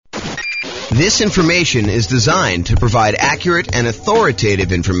This information is designed to provide accurate and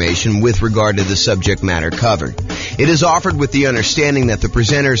authoritative information with regard to the subject matter covered. It is offered with the understanding that the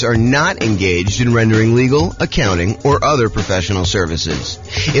presenters are not engaged in rendering legal, accounting, or other professional services.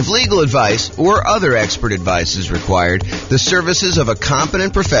 If legal advice or other expert advice is required, the services of a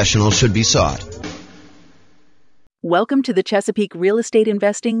competent professional should be sought. Welcome to the Chesapeake Real Estate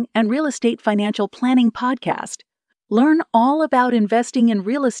Investing and Real Estate Financial Planning Podcast. Learn all about investing in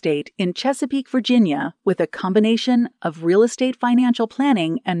real estate in Chesapeake, Virginia, with a combination of real estate financial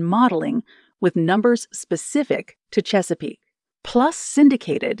planning and modeling with numbers specific to Chesapeake, plus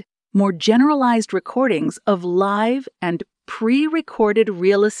syndicated, more generalized recordings of live and pre-recorded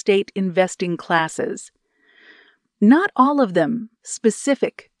real estate investing classes. Not all of them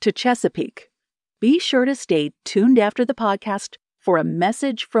specific to Chesapeake. Be sure to stay tuned after the podcast for a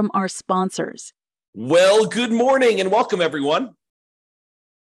message from our sponsors. Well, good morning and welcome, everyone.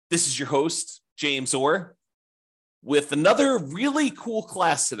 This is your host, James Orr, with another really cool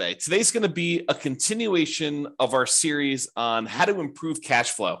class today. Today's going to be a continuation of our series on how to improve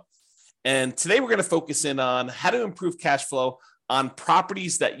cash flow. And today we're going to focus in on how to improve cash flow on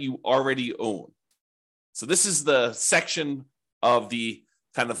properties that you already own. So this is the section of the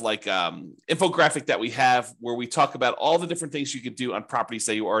kind of like infographic that we have where we talk about all the different things you could do on properties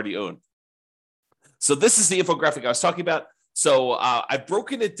that you already own. So this is the infographic I was talking about. So I've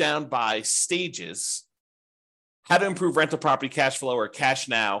broken it down by stages, how to improve rental property cash flow or cash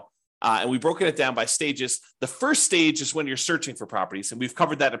now. And we've broken it down by stages. The first stage is when you're searching for properties. And we've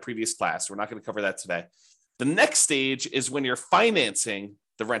covered that in a previous class. We're not going to cover that today. The next stage is when you're financing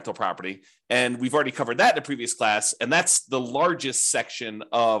the rental property. And we've already covered that in a previous class. And that's the largest section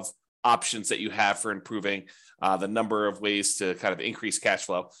of options that you have for improving the number of ways to kind of increase cash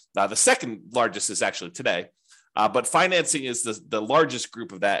flow. The second largest is actually today, but financing is the largest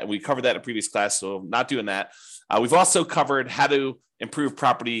group of that. And we covered that in a previous class, so I'm not doing that. We've also covered how to improve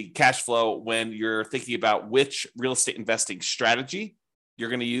property cash flow when you're thinking about which real estate investing strategy you're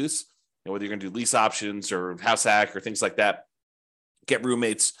going to use, whether you're going to do lease options or house hack or things like that. Get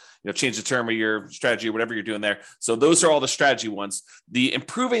roommates, change the term of your strategy or whatever you're doing there. So those are all the strategy ones. The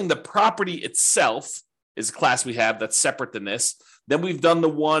improving the property itself is a class we have that's separate than this. Then we've done the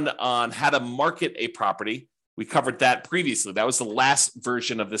one on how to market a property. We covered that previously. That was the last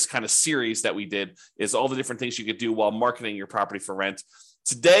version of this kind of series that we did, is all the different things you could do while marketing your property for rent.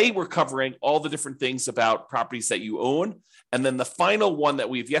 Today, we're covering all the different things about properties that you own. And then the final one that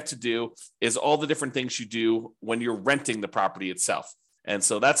we've yet to do is all the different things you do when you're renting the property itself. And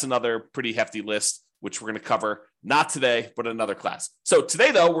so that's another pretty hefty list, which we're going to cover not today, but another class. So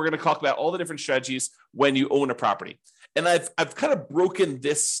today, though, we're going to talk about all the different strategies when you own a property. And I've kind of broken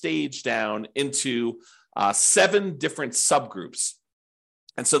this stage down into 7 different subgroups.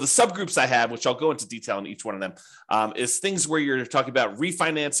 And so the subgroups I have, which I'll go into detail on each one of them, is things where you're talking about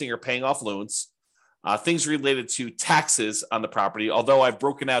refinancing or paying off loans, things related to taxes on the property, although I've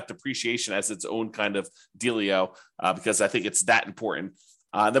broken out depreciation as its own kind of dealio because I think it's that important.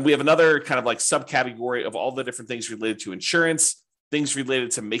 Then we have another kind of like subcategory of all the different things related to insurance, things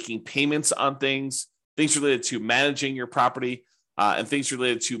related to making payments on things related to managing your property, and things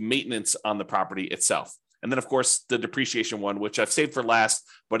related to maintenance on the property itself. And then, of course, the depreciation one, which I've saved for last,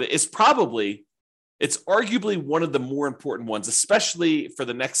 but it's arguably one of the more important ones, especially for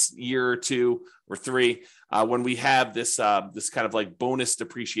the next year or 2 or 3, when we have this kind of like bonus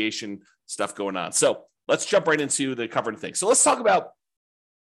depreciation stuff going on. So let's jump right into the covering things. So let's talk about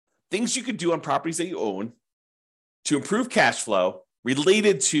things you could do on properties that you own to improve cash flow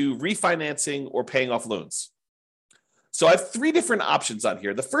related to refinancing or paying off loans. So I have 3 different options on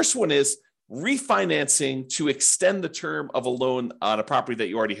here. The first one is refinancing to extend the term of a loan on a property that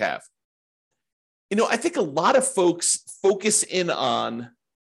you already have. I think a lot of folks focus in on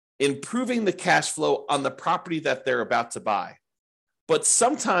improving the cash flow on the property that they're about to buy. But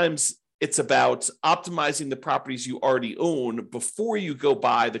sometimes it's about optimizing the properties you already own before you go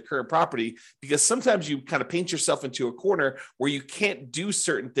buy the current property, because sometimes you kind of paint yourself into a corner where you can't do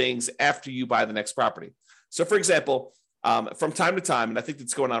certain things after you buy the next property. So, for example, from time to time, and I think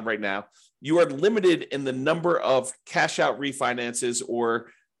it's going on right now, you are limited in the number of cash out refinances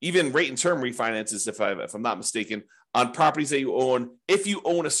or even rate and term refinances, if I'm not mistaken, on properties that you own, if you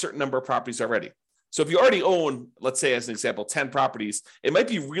own a certain number of properties already. So if you already own, let's say as an example, 10 properties, it might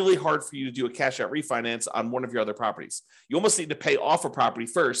be really hard for you to do a cash out refinance on one of your other properties. You almost need to pay off a property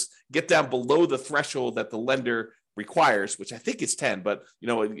first, get down below the threshold that the lender requires, which I think is 10, but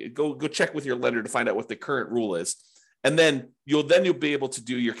go check with your lender to find out what the current rule is. And then you'll be able to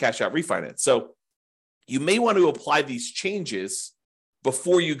do your cash out refinance. So you may want to apply these changes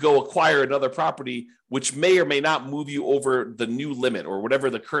before you go acquire another property, which may or may not move you over the new limit or whatever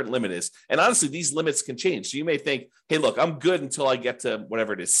the current limit is. And honestly, these limits can change. So you may think, hey, look, I'm good until I get to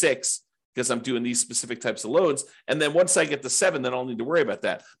whatever it is, 6, because I'm doing these specific types of loans. And then once I get to 7, then I'll need to worry about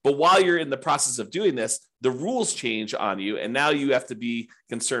that. But while you're in the process of doing this, the rules change on you. And now you have to be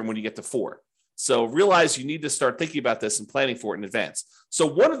concerned when you get to 4. So realize you need to start thinking about this and planning for it in advance. So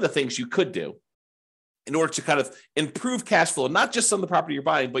one of the things you could do in order to kind of improve cash flow, not just on the property you're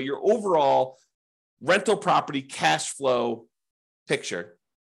buying, but your overall rental property cash flow picture,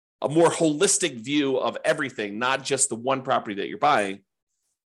 a more holistic view of everything, not just the one property that you're buying,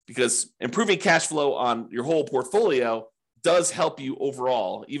 because improving cash flow on your whole portfolio does help you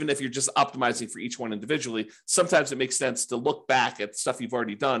overall, even if you're just optimizing for each one individually. Sometimes it makes sense to look back at stuff you've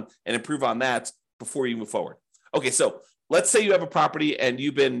already done and improve on that before you move forward. Okay, so let's say you have a property and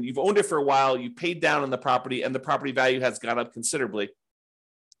you've owned it for a while, you paid down on the property, and the property value has gone up considerably,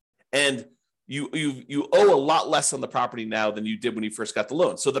 and you owe a lot less on the property now than you did when you first got the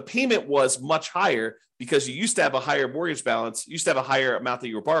loan. So the payment was much higher because you used to have a higher mortgage balance, you used to have a higher amount that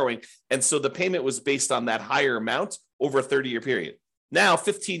you were borrowing, and so the payment was based on that higher amount over a 30-year period. Now,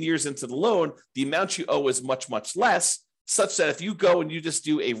 15 years into the loan, the amount you owe is much, much less, such that if you go and you just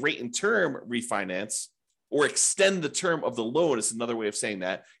do a rate and term refinance or extend the term of the loan, is another way of saying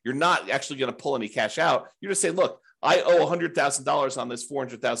that, you're not actually going to pull any cash out. You're going to say, look, I owe $100,000 on this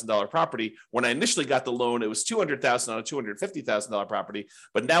 $400,000 property. When I initially got the loan, it was $200,000 on a $250,000 property,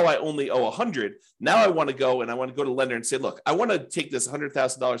 but now I only owe $100,000. Now I want to go to the lender and say, look, I want to take this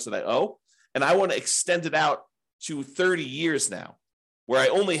 $100,000 that I owe, and I want to extend it out to 30 years now, where I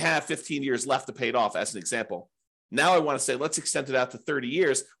only have 15 years left to pay it off, as an example. Now I want to say, let's extend it out to 30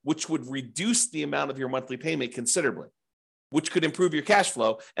 years, which would reduce the amount of your monthly payment considerably, which could improve your cash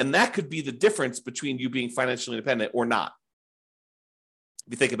flow. And that could be the difference between you being financially independent or not.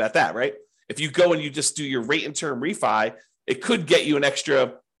 If you think about that, right? If you go and you just do your rate and term refi, it could get you an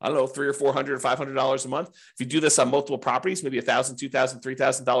extra, I don't know, $300 or $400 or $500 a month. If you do this on multiple properties, maybe $1,000, $2,000,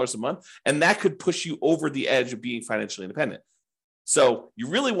 $3,000 a month, and that could push you over the edge of being financially independent. So you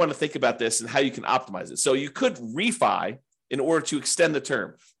really want to think about this and how you can optimize it. So you could refi in order to extend the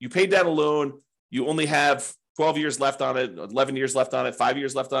term. You paid down a loan, you only have 12 years left on it, 11 years left on it, 5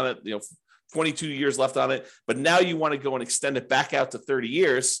 years left on it, 22 years left on it. But now you want to go and extend it back out to 30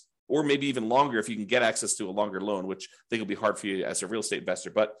 years, or maybe even longer if you can get access to a longer loan, which I think will be hard for you as a real estate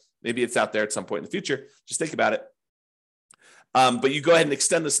investor, but maybe it's out there at some point in the future. Just think about it. But you go ahead and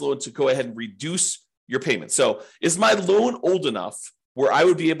extend this loan to go ahead and reduce your payment. So is my loan old enough where I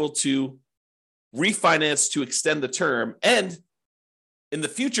would be able to refinance to extend the term? And in the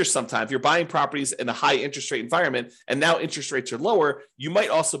future, sometime, if you're buying properties in a high interest rate environment and now interest rates are lower, you might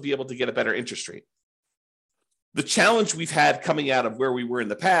also be able to get a better interest rate. The challenge we've had coming out of where we were in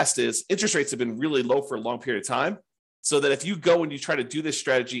the past is interest rates have been really low for a long period of time. So that if you go and you try to do this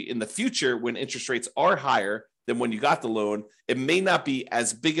strategy in the future when interest rates are higher than when you got the loan, it may not be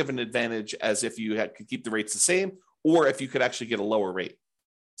as big of an advantage as if you could keep the rates the same, or if you could actually get a lower rate.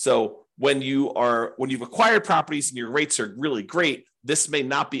 So when you've acquired properties and your rates are really great, this may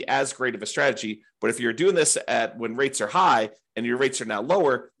not be as great of a strategy. But if you're doing this when rates are high and your rates are now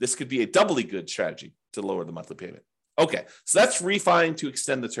lower, this could be a doubly good strategy to lower the monthly payment. Okay, so that's refining to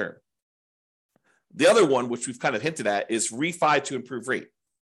extend the term. The other one, which we've kind of hinted at, is refi to improve rate.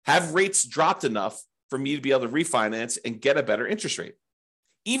 Have rates dropped enough for me to be able to refinance and get a better interest rate?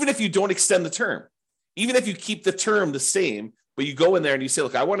 Even if you don't extend the term, even if you keep the term the same, but you go in there and you say,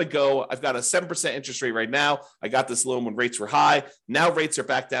 look, I want to go, I've got a 7% interest rate right now. I got this loan when rates were high. Now rates are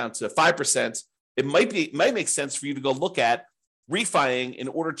back down to 5%. It might make sense for you to go look at refining in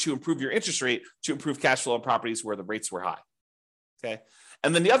order to improve your interest rate, to improve cash flow on properties where the rates were high. Okay.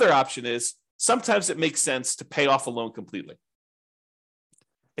 And then the other option is sometimes it makes sense to pay off a loan completely.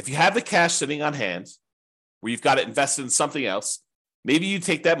 If you have the cash sitting on hand where you've got it invested in something else, maybe you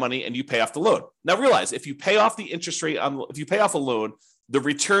take that money and you pay off the loan. Now realize if you pay off the interest rate if you pay off a loan, the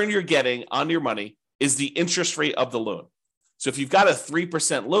return you're getting on your money is the interest rate of the loan. So if you've got a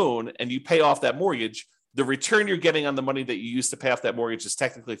 3% loan and you pay off that mortgage, the return you're getting on the money that you used to pay off that mortgage is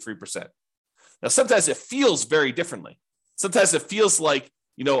technically 3%. Now, sometimes it feels very differently. Sometimes it feels like,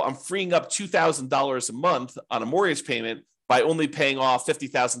 I'm freeing up $2,000 a month on a mortgage payment by only paying off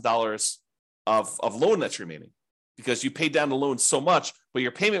 $50,000 of loan that's remaining, because you paid down the loan so much, but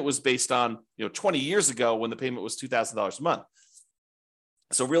your payment was based on 20 years ago when the payment was $2,000 a month.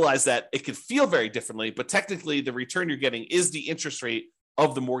 So realize that it could feel very differently, but technically the return you're getting is the interest rate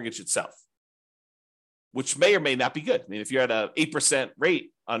of the mortgage itself, which may or may not be good. I mean, if you're at an 8%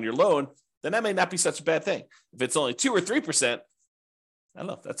 rate on your loan, then that may not be such a bad thing. If it's only 2 or 3%, I don't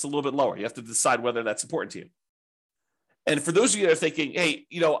know. That's a little bit lower. You have to decide whether that's important to you. And for those of you that are thinking, hey,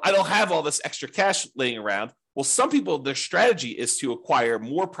 I don't have all this extra cash laying around. Well, some people, their strategy is to acquire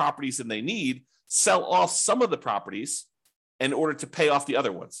more properties than they need, sell off some of the properties in order to pay off the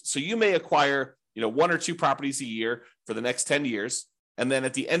other ones. So you may acquire, 1 or 2 properties a year for the next 10 years. And then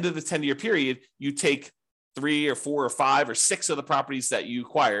at the end of the 10-year period, you take 3 or 4 or 5 or 6 of the properties that you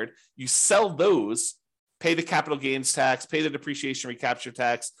acquired, you sell those, pay the capital gains tax, pay the depreciation recapture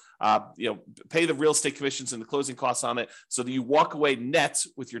tax, pay the real estate commissions and the closing costs on it, so that you walk away net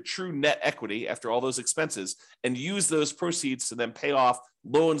with your true net equity after all those expenses, and use those proceeds to then pay off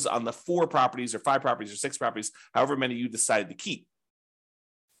loans on the 4 properties or 5 properties or 6 properties, however many you decided to keep.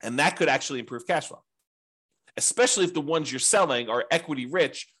 And that could actually improve cash flow, especially if the ones you're selling are equity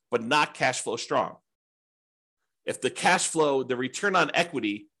rich, but not cash flow strong. If the cash flow, the return on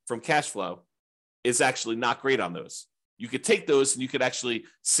equity from cash flow is actually not great on those, you could take those and you could actually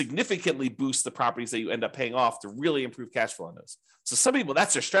significantly boost the properties that you end up paying off to really improve cash flow on those. So some people,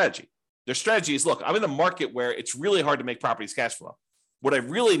 that's their strategy. Their strategy is, look, I'm in a market where it's really hard to make properties cash flow. What I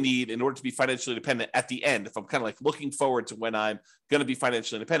really need in order to be financially independent at the end, if I'm kind of like looking forward to when I'm going to be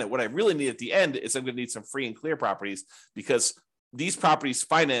financially independent, what I really need at the end is I'm going to need some free and clear properties, because these properties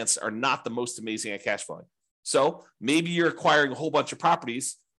financed are not the most amazing at cash flowing. So maybe you're acquiring a whole bunch of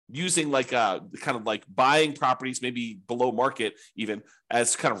properties using kind of like buying properties, maybe below market even,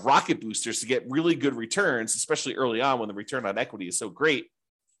 as kind of rocket boosters to get really good returns, especially early on when the return on equity is so great,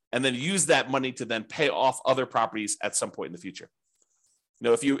 and then use that money to then pay off other properties at some point in the future.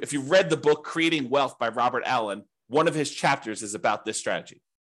 If you read the book Creating Wealth by Robert Allen, one of his chapters is about this strategy.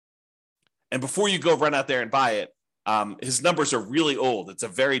 And before you go run out there and buy it, his numbers are really old. It's a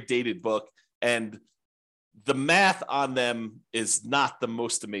very dated book, and the math on them is not the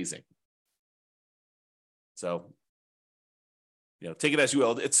most amazing. So, take it as you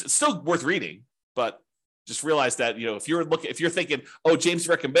will. It's still worth reading, but just realize that, if you're thinking, oh, James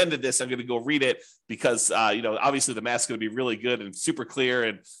recommended this, I'm going to go read it because, obviously the math's going to be really good and super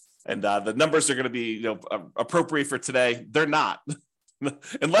clear, and the numbers are going to be, appropriate for today. They're not.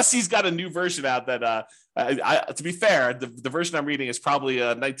 Unless he's got a new version out that, to be fair, the version I'm reading is probably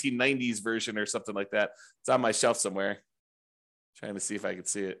a 1990s version or something like that. It's on my shelf somewhere. Trying to see if I can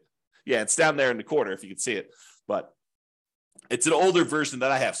see it. Yeah, it's down there in the corner if you can see it. But it's an older version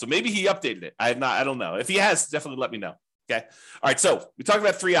that I have. So maybe he updated it. I don't know. If he has, definitely let me know. Okay. All right. So we talked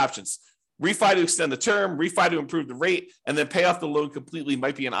about 3 options. Refi to extend the term, refi to improve the rate, and then pay off the loan completely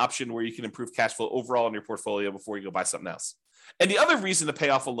might be an option where you can improve cash flow overall in your portfolio before you go buy something else. And the other reason to pay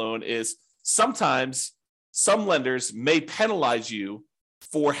off a loan is sometimes some lenders may penalize you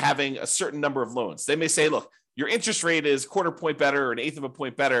for having a certain number of loans. They may say, look, your interest rate is 1/4 point better or 1/8 of a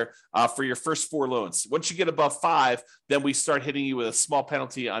point better for your first 4 loans. Once you get above 5, then we start hitting you with a small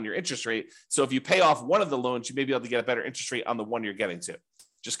penalty on your interest rate. So if you pay off one of the loans, you may be able to get a better interest rate on the one you're getting to.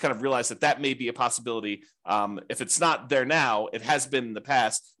 Just kind of realize that may be a possibility. If it's not there now, it has been in the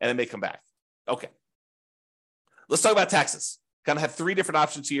past, and it may come back. Okay. Let's talk about taxes. Kind of have 3 different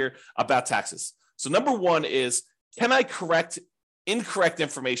options here about taxes. So number 1 is, can I correct incorrect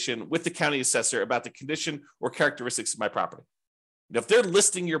information with the county assessor about the condition or characteristics of my property? Now, if they're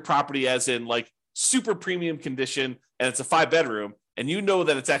listing your property as in like super premium condition and it's a 5-bedroom, and you know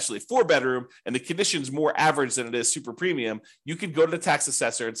that it's actually a 4-bedroom and the condition's more average than it is super premium, you could go to the tax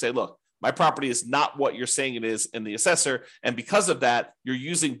assessor and say, look, my property is not what you're saying it is in the assessor. And because of that, you're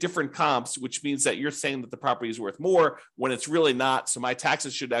using different comps, which means that you're saying that the property is worth more when it's really not. So my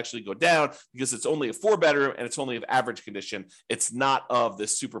taxes should actually go down because it's only a 4-bedroom and it's only of average condition. It's not of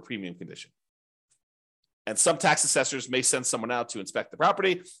this super premium condition. And some tax assessors may send someone out to inspect the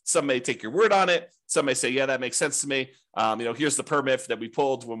property. Some may take your word on it. Some may say, yeah, that makes sense to me. Here's the permit that we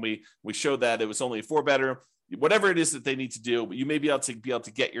pulled when we showed that it was only a 4-bedroom. Whatever it is that they need to do, you may be able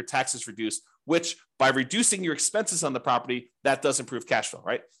to get your taxes reduced, which by reducing your expenses on the property, that does improve cash flow,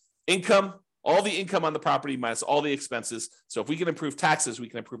 right? Income, all the income on the property minus all the expenses. So if we can improve taxes, we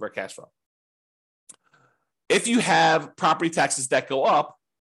can improve our cash flow. If you have property taxes that go up,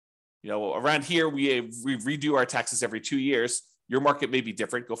 around here, we redo our taxes every 2 years. Your market may be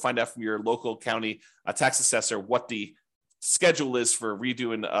different. Go find out from your local county tax assessor what the schedule is for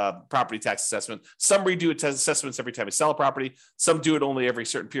redoing property tax assessment. Some redo assessments every time you sell a property. Some do it only every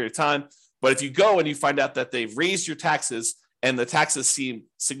certain period of time. But if you go and you find out that they've raised your taxes and the taxes seem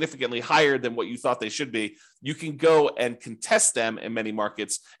significantly higher than what you thought they should be, you can go and contest them in many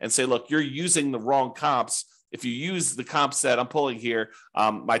markets and say, look, you're using the wrong comps. If you use the comps that I'm pulling here,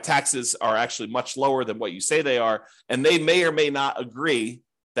 my taxes are actually much lower than what you say they are. And they may or may not agree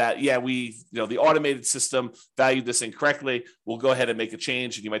that, the automated system valued this incorrectly. We'll go ahead and make a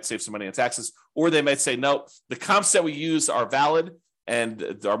change and you might save some money on taxes. Or they might say, no, the comps that we use are valid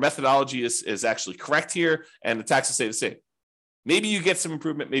and our methodology is actually correct here and the taxes stay the same. Maybe you get some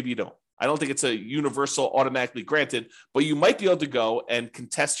improvement, maybe you don't. I don't think it's a universal automatically granted, but you might be able to go and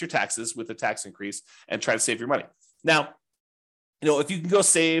contest your taxes with a tax increase and try to save your money. Now, if you can go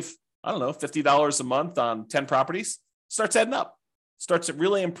save, $50 a month on 10 properties, starts adding up. Starts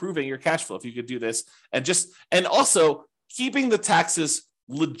really improving your cash flow if you could do this. And also keeping the taxes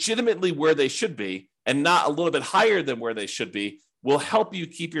legitimately where they should be and not a little bit higher than where they should be will help you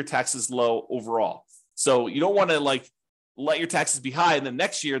keep your taxes low overall. So you don't want to let your taxes be high and then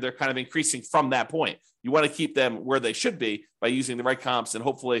next year they're kind of increasing from that point. You want to keep them where they should be by using the right comps, and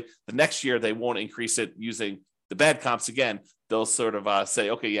hopefully the next year they won't increase it using the bad comps again. They'll sort of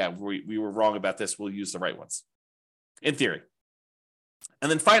say, okay, yeah, we were wrong about this. We'll use the right ones, in theory.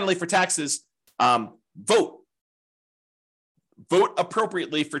 And then finally, for taxes, vote. Vote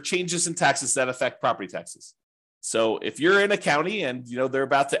appropriately for changes in taxes that affect property taxes. So if you're in a county and they're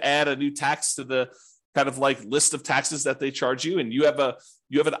about to add a new tax to the kind of list of taxes that they charge you, and you have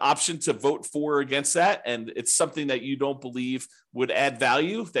an option to vote for or against that, and it's something that you don't believe would add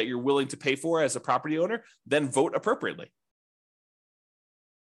value that you're willing to pay for as a property owner, then vote appropriately.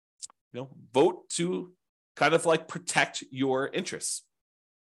 Vote to kind of protect your interests.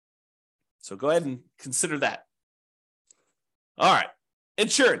 So go ahead and consider that. All right,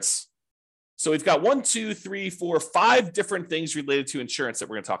 insurance. So we've got 5 different things related to insurance that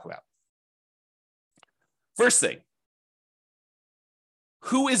we're going to talk about. First thing,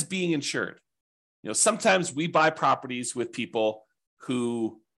 who is being insured? Sometimes we buy properties with people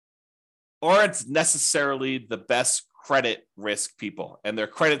who aren't necessarily the best credit risk people, and their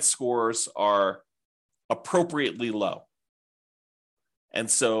credit scores are appropriately low. And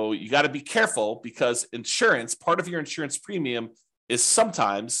so you got to be careful because part of your insurance premium is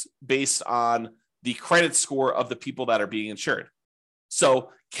sometimes based on the credit score of the people that are being insured.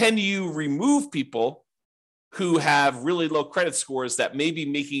 So can you remove people who have really low credit scores that may be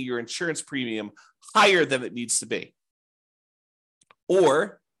making your insurance premium higher than it needs to be?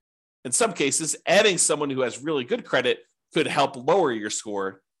 Or in some cases, adding someone who has really good credit could help lower your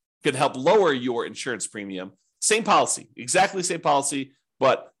score, could help lower your insurance premium. Same policy, exactly same policy,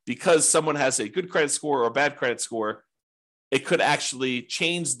 but because someone has a good credit score or a bad credit score, it could actually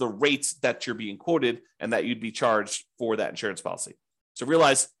change the rates that you're being quoted and that you'd be charged for that insurance policy. So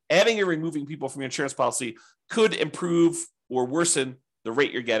realize adding or removing people from your insurance policy could improve or worsen the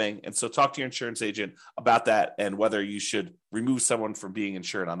rate you're getting. And so talk to your insurance agent about that and whether you should remove someone from being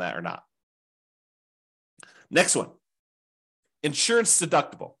insured on that or not. Next one, insurance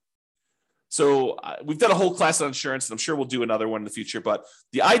deductible. So we've done a whole class on insurance, and I'm sure we'll do another one in the future. But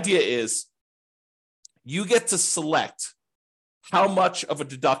the idea is you get to select how much of a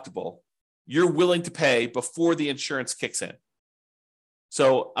deductible you're willing to pay before the insurance kicks in.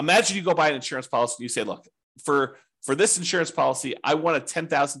 So imagine you go buy an insurance policy and you say, look, for this insurance policy, I want a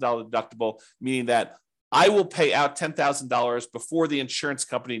 $10,000 deductible, meaning that I will pay out $10,000 before the insurance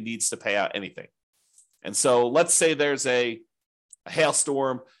company needs to pay out anything. And so let's say there's a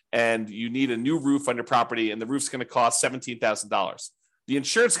hailstorm and you need a new roof on your property and the roof's going to cost $17,000. The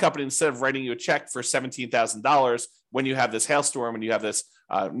insurance company, instead of writing you a check for $17,000 when you have this hailstorm and you have this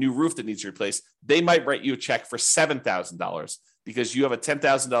new roof that needs replaced, they might write you a check for $7,000 because you have a $10,000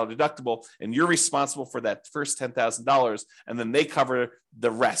 deductible and you're responsible for that first $10,000, and then they cover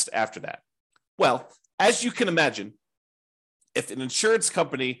the rest after that. Well, as you can imagine, if an insurance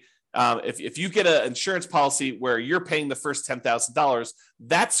company, if you get an insurance policy where you're paying the first $10,000,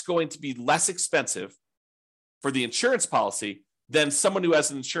 that's going to be less expensive for the insurance policy than someone who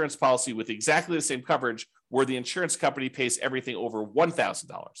has an insurance policy with exactly the same coverage where the insurance company pays everything over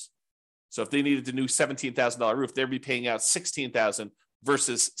 $1,000. So if they needed a new $17,000 roof, they'd be paying out $16,000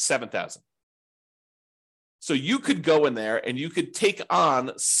 versus $7,000. So you could go in there and you could take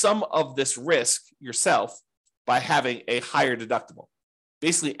on some of this risk yourself by having a higher deductible.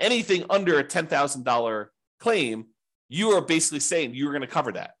 Basically, anything under a $10,000 claim, you are basically saying you're going to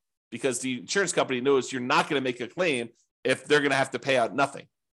cover that because the insurance company knows you're not going to make a claim if they're going to have to pay out nothing.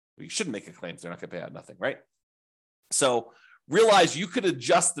 You shouldn't make a claim if they're not going to pay out nothing, right? So realize you could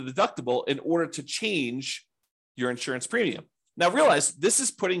adjust the deductible in order to change your insurance premium. Now realize this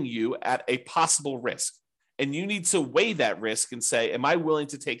is putting you at a possible risk, and you need to weigh that risk and say, am I willing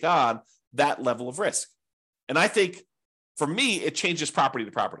to take on that level of risk? And I think for me, it changes property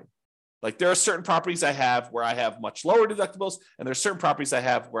to property. Like there are certain properties I have where I have much lower deductibles, and there are certain properties I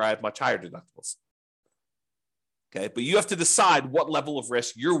have where I have much higher deductibles. Okay, but you have to decide what level of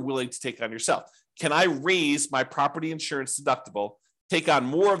risk you're willing to take on yourself. Can I raise my property insurance deductible, take on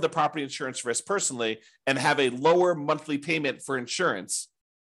more of the property insurance risk personally, and have a lower monthly payment for insurance,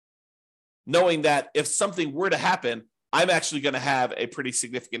 knowing that if something were to happen, I'm actually going to have a pretty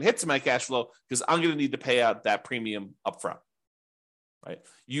significant hit to my cash flow because I'm going to need to pay out that premium upfront, right?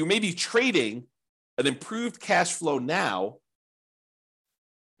 You may be trading an improved cash flow now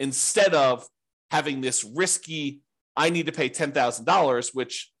instead of having this risky, I need to pay $10,000,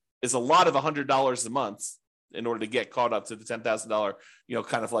 which is a lot of $100 a month in order to get caught up to the $10,000,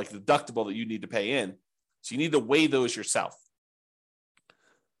 kind of like deductible that you need to pay in. So you need to weigh those yourself.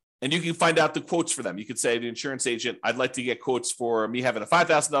 And you can find out the quotes for them. You could say to the insurance agent, I'd like to get quotes for me having a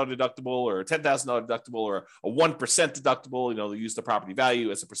 $5,000 deductible or a $10,000 deductible or a 1% deductible. They use the property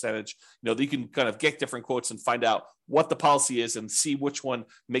value as a percentage. You can kind of get different quotes and find out what the policy is and see which one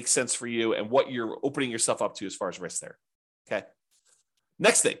makes sense for you and what you're opening yourself up to as far as risk there. Okay.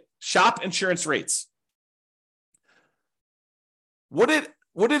 Next thing, shop insurance rates. Would it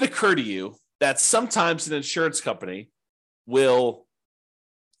occur to you that sometimes an insurance company will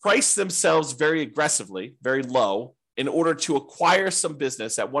price themselves very aggressively, very low, in order to acquire some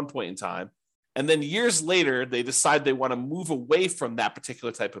business at one point in time, and then years later, they decide they want to move away from that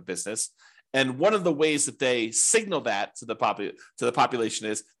particular type of business? And one of the ways that they signal that to the population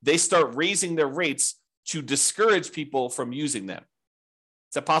is they start raising their rates to discourage people from using them.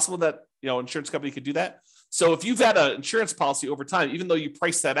 Is that possible that insurance company could do that? So if you've had an insurance policy over time, even though you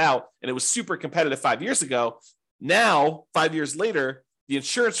priced that out and it was super competitive 5 years ago, now 5 years later, the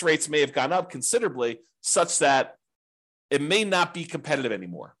insurance rates may have gone up considerably such that it may not be competitive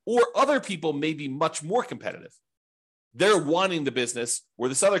anymore. Or other people may be much more competitive. They're wanting the business where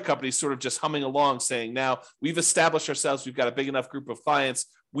this other company is sort of just humming along saying, now we've established ourselves, we've got a big enough group of clients,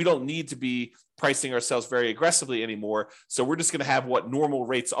 we don't need to be pricing ourselves very aggressively anymore. So we're just going to have what normal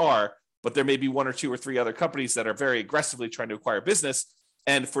rates are, but there may be one or two or three other companies that are very aggressively trying to acquire business.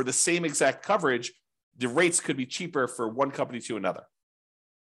 And for the same exact coverage, the rates could be cheaper for one company to another.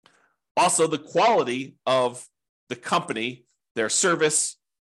 Also, the quality of the company, their service,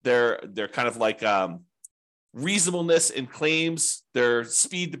 their kind of like reasonableness in claims, their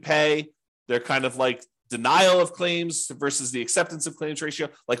speed to pay, their kind of like denial of claims versus the acceptance of claims ratio,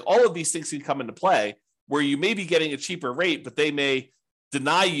 like all of these things can come into play where you may be getting a cheaper rate, but they may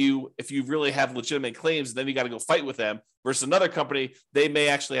deny you if you really have legitimate claims, and then you got to go fight with them, versus another company, they may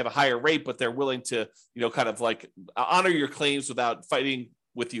actually have a higher rate, but they're willing to, kind of like honor your claims without fighting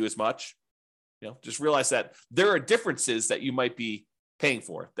with you as much. Just realize that there are differences that you might be paying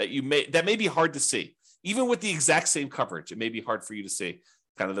for that may be hard to see. Even with the exact same coverage, it may be hard for you to see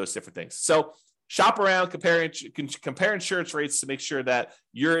kind of those different things. So shop around, compare insurance rates to make sure that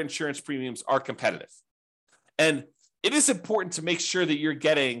your insurance premiums are competitive. And it is important to make sure that you're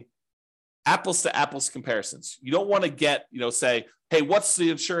getting apples to apples comparisons. You don't want to get, say, hey, what's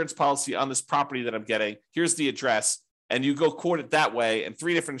the insurance policy on this property that I'm getting? Here's the address. And you go quote it that way, and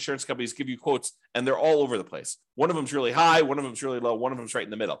three different insurance companies give you quotes, and they're all over the place. One of them's really high, one of them's really low, one of them's right in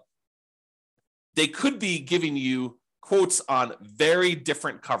the middle. They could be giving you quotes on very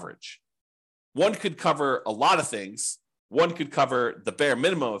different coverage. One could cover a lot of things. One could cover the bare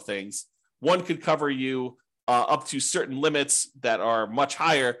minimum of things. One could cover you up to certain limits that are much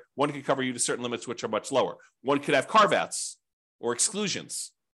higher. One could cover you to certain limits which are much lower. One could have carve-outs or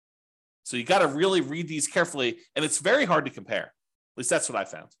exclusions. So you got to really read these carefully, and it's very hard to compare. At least that's what I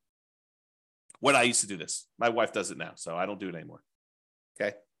found when I used to do this. My wife does it now, so I don't do it anymore.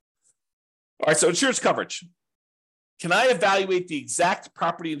 Okay. All right, so insurance coverage. Can I evaluate the exact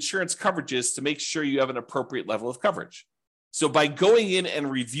property insurance coverages to make sure you have an appropriate level of coverage? So by going in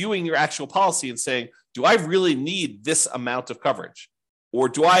and reviewing your actual policy and saying, do I really need this amount of coverage? Or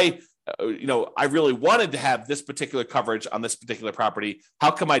do I really wanted to have this particular coverage on this particular property.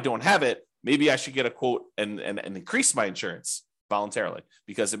 How come I don't have it? Maybe I should get a quote and increase my insurance voluntarily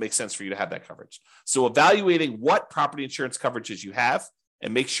because it makes sense for you to have that coverage. So evaluating what property insurance coverages you have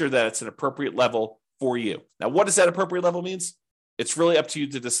and make sure that it's an appropriate level for you. Now, what does that appropriate level means? It's really up to you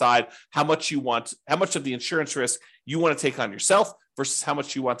to decide how much of the insurance risk you want to take on yourself versus how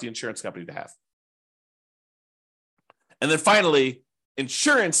much you want the insurance company to have. And then finally,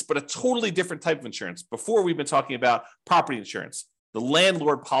 insurance, but a totally different type of insurance. Before, we've been talking about property insurance, the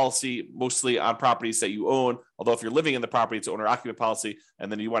landlord policy, mostly on properties that you own. Although if you're living in the property, it's owner-occupant policy,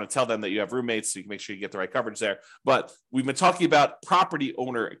 and then you want to tell them that you have roommates so you can make sure you get the right coverage there. But we've been talking about property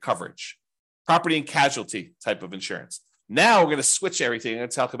owner coverage, property and casualty type of insurance. Now we're going to switch everything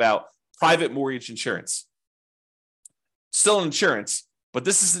and talk about private mortgage insurance. Still insurance, but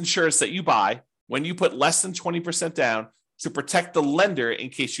this is insurance that you buy when you put less than 20% down to protect the lender in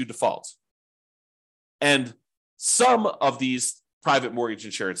case you default. And some of these private mortgage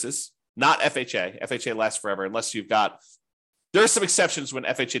insurances, not FHA. FHA lasts forever unless you've got, there are some exceptions when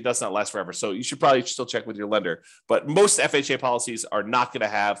FHA does not last forever. So you should probably still check with your lender. But most FHA policies are not going to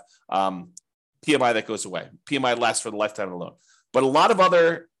have PMI that goes away. PMI lasts for the lifetime of the loan. But a lot of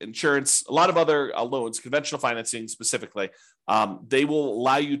other insurance, a lot of other loans, conventional financing specifically, they will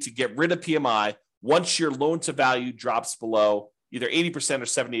allow you to get rid of PMI once your loan to value drops below either 80% or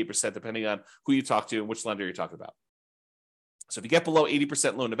 78%, depending on who you talk to and which lender you're talking about. So if you get below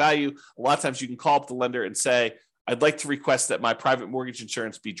 80% loan to value, a lot of times you can call up the lender and say, I'd like to request that my private mortgage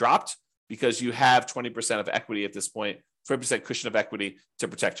insurance be dropped because you have 20% of equity at this point, 20% cushion of equity to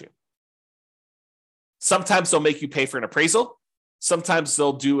protect you. Sometimes they'll make you pay for an appraisal. Sometimes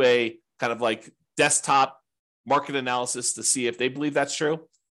they'll do a kind of like desktop market analysis to see if they believe that's true.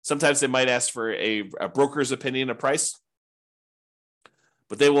 Sometimes they might ask for a broker's opinion of price.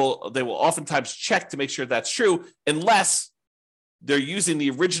 But they will oftentimes check to make sure that's true, unless they're using the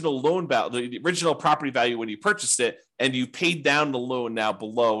original loan value, the original property value when you purchased it, and you paid down the loan now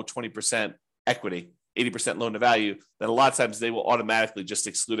below 20% equity, 80% loan to value. Then a lot of times they will automatically just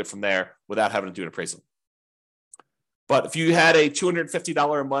exclude it from there without having to do an appraisal. But if you had a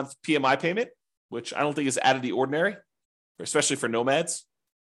 $250 a month PMI payment, which I don't think is out of the ordinary, especially for nomads,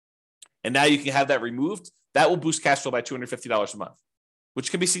 and now you can have that removed, that will boost cash flow by $250 a month,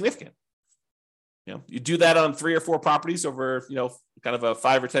 which can be significant. You do that on 3 or 4 properties over, kind of a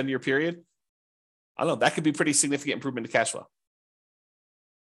 5 or 10 year period. I don't know, that could be pretty significant improvement to cash flow.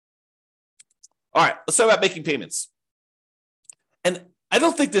 All right, let's talk about making payments. And I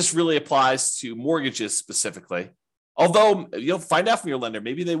don't think this really applies to mortgages specifically, although you'll find out from your lender,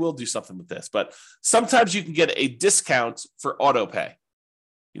 maybe they will do something with this, but sometimes you can get a discount for auto pay.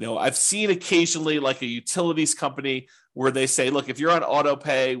 I've seen occasionally like a utilities company where they say, look, if you're on auto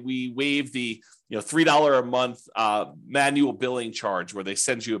pay, we waive the $3 a month manual billing charge where they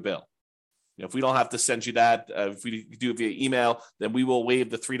send you a bill. If we don't have to send you that, if we do it via email, then we will waive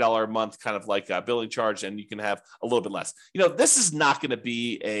the $3 a month kind of like billing charge, and you can have a little bit less. This is not going to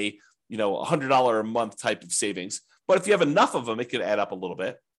be a $100 a month type of savings, but if you have enough of them, it could add up a little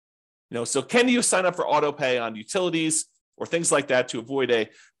bit. So can you sign up for auto pay on utilities or things like that to avoid a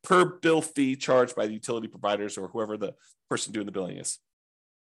per bill fee charged by the utility providers or whoever the person doing the billing is?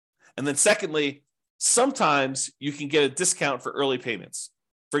 And then secondly, sometimes you can get a discount for early payments.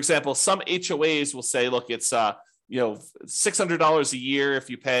 For example, some HOAs will say, look, it's $600 a year if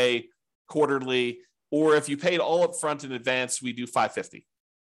you pay quarterly, or if you paid all up front in advance, we do $550.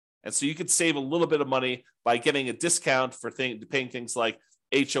 And so you could save a little bit of money by getting a discount for paying things like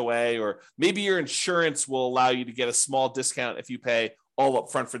HOA, or maybe your insurance will allow you to get a small discount if you pay all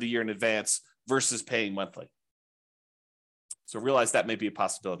up front for the year in advance versus paying monthly. So realize that may be a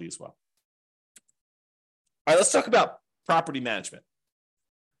possibility as well. All right, let's talk about property management.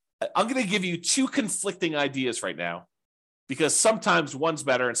 I'm going to give you 2 conflicting ideas right now because sometimes one's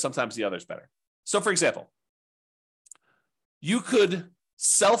better and sometimes the other's better. So for example, you could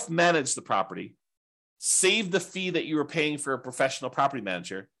self-manage the property, save the fee that you were paying for a professional property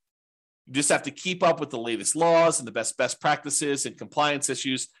manager. You just have to keep up with the latest laws and the best practices and compliance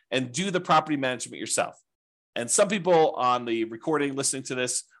issues and do the property management yourself. And some people on the recording listening to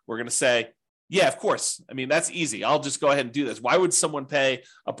this, we're going to say, yeah, of course. I mean, that's easy. I'll just go ahead and do this. Why would someone pay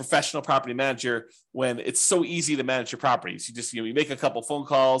a professional property manager when it's so easy to manage your properties? You just, you make a couple phone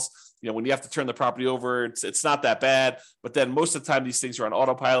calls. When you have to turn the property over, it's not that bad. But then most of the time, these things are on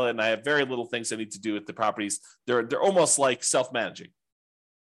autopilot, and I have very little things I need to do with the properties. They're almost like self-managing.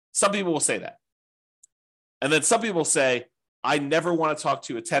 Some people will say that. And then some people say, I never want to talk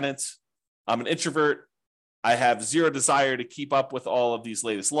to a tenant. I'm an introvert. I have zero desire to keep up with all of these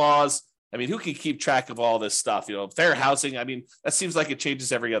latest laws. I mean, who can keep track of all this stuff? Fair housing. I mean, that seems like it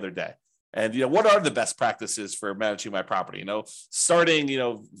changes every other day. And, what are the best practices for managing my property? Starting,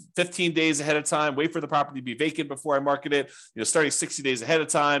 15 days ahead of time, wait for the property to be vacant before I market it, starting 60 days ahead of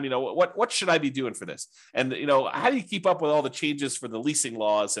time, what should I be doing for this? And, how do you keep up with all the changes for the leasing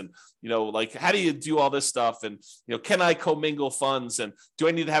laws? And, how do you do all this stuff? And, can I commingle funds? And do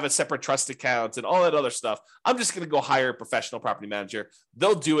I need to have a separate trust account and all that other stuff? I'm just going to go hire a professional property manager.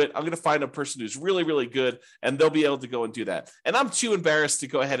 They'll do it. I'm going to find a person who's really, really good, and they'll be able to go and do that. And I'm too embarrassed to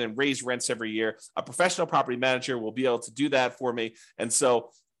go ahead and raise rents every year. A professional property manager will be able to do that for me. And so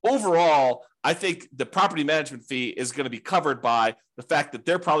overall, I think the property management fee is going to be covered by the fact that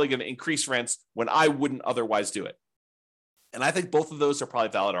they're probably going to increase rents when I wouldn't otherwise do it. And I think both of those are probably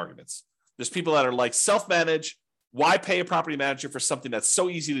valid arguments. There's people that are like self-manage, Why pay a property manager for something that's so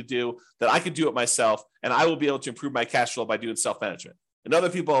easy to do that I could do it myself and I will be able to improve my cash flow by doing self-management? And other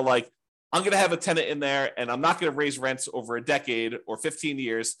people are like, I'm going to have a tenant in there and I'm not going to raise rents over a decade or 15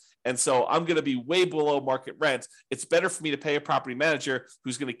 years. And so I'm going to be way below market rent. It's better for me to pay a property manager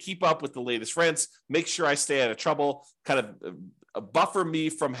who's going to keep up with the latest rents, make sure I stay out of trouble, kind of buffer me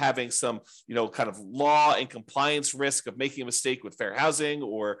from having some, kind of law and compliance risk of making a mistake with fair housing,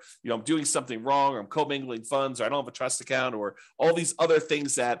 or, I'm doing something wrong, or I'm commingling funds, or I don't have a trust account, or all these other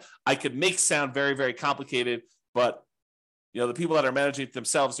things that I could make sound very, very complicated. But, the people that are managing it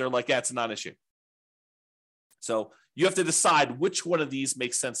themselves, they're like, yeah, it's a non-issue. So you have to decide which one of these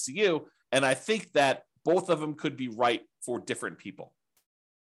makes sense to you. And I think that both of them could be right for different people.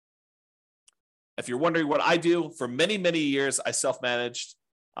 If you're wondering what I do, for many, many years, I self-managed.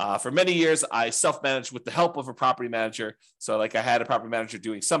 For many years, I self-managed with the help of a property manager. So like I had a property manager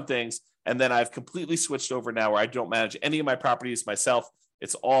doing some things, and then I've completely switched over now where I don't manage any of my properties myself.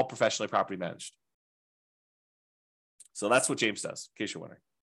 It's all professionally property managed. So that's what James does, in case you're wondering.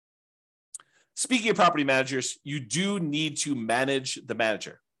 Speaking of property managers, you do need to manage the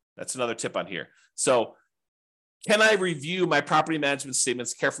manager. That's another tip on here. So can I review my property management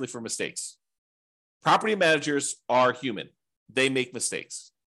statements carefully for mistakes? Property managers are human. They make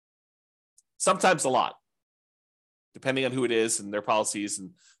mistakes. Sometimes a lot, depending on who it is and their policies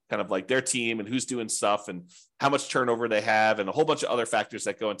and kind of like their team and who's doing stuff and how much turnover they have and a whole bunch of other factors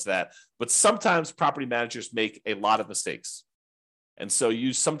that go into that. But sometimes property managers make a lot of mistakes. And so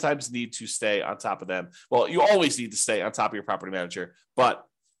you sometimes need to stay on top of them. Well, you always need to stay on top of your property manager, but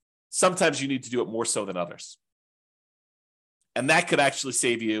sometimes you need to do it more so than others. And that could actually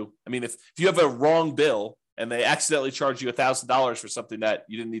save you. I mean, if you have a wrong bill and they accidentally charge you $1,000 for something that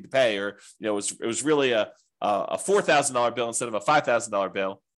you didn't need to pay, or it was really a $4,000 bill instead of a $5,000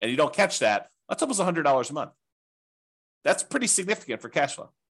 bill, and you don't catch that, that's almost $100 a month. That's pretty significant for cash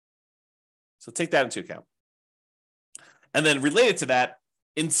flow. So take that into account. And then related to that,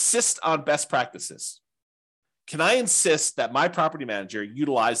 insist on best practices. Can I insist that my property manager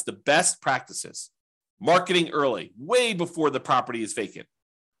utilize the best practices? Marketing early, way before the property is vacant.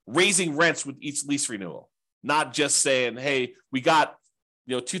 Raising rents with each lease renewal. Not just saying, hey, we got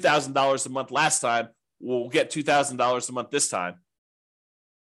 $2,000 a month last time, we'll get $2,000 a month this time.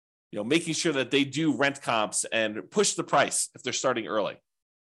 Making sure that they do rent comps and push the price if they're starting early.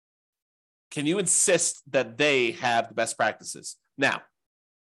 Can you insist that they have the best practices? Now,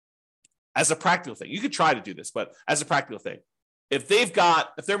 as a practical thing, you could try to do this, but as a practical thing, if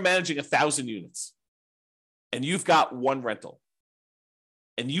they're managing 1,000 units and you've got one rental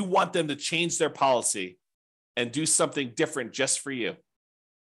and you want them to change their policy and do something different just for you,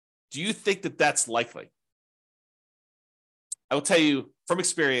 do you think that that's likely? I will tell you from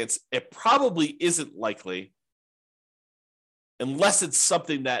experience, it probably isn't likely unless it's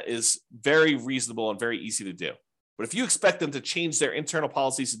something that is very reasonable and very easy to do. But if you expect them to change their internal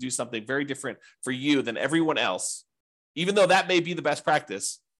policies to do something very different for you than everyone else, even though that may be the best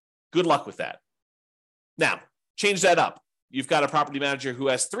practice, good luck with that. Now, change that up. You've got a property manager who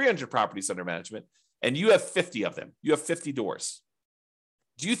has 300 properties under management, and you have 50 of them. You have 50 doors.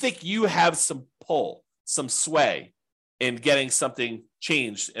 Do you think you have some pull, some sway in getting something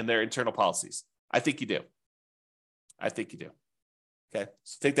changed in their internal policies? I think you do. Okay,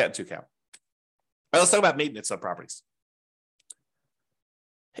 so take that into account. All right, let's talk about maintenance on properties.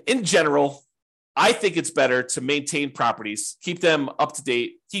 In general, I think it's better to maintain properties, keep them up to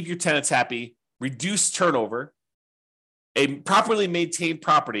date, keep your tenants happy, reduce turnover. A properly maintained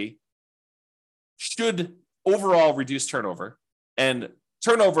property should overall reduce turnover, and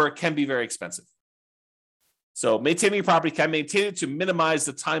turnover can be very expensive. So maintaining your property, can maintain it to minimize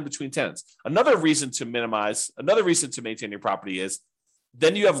the time between tenants. Another reason to maintain your property is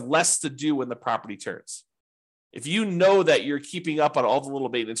then you have less to do when the property turns. If you know that you're keeping up on all the little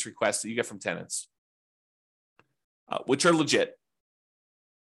maintenance requests that you get from tenants, which are legit,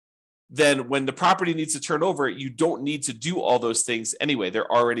 then when the property needs to turn over, you don't need to do all those things anyway.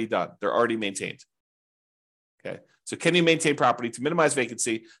 They're already done. They're already maintained. Okay. So can you maintain property to minimize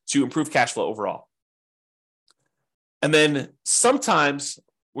vacancy, to improve cash flow overall? And then sometimes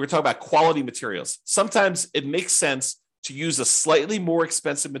we're talking about quality materials. Sometimes it makes sense to use a slightly more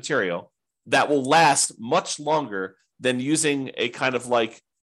expensive material that will last much longer than using a kind of like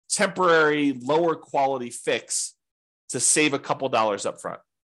temporary lower quality fix to save a couple dollars up front.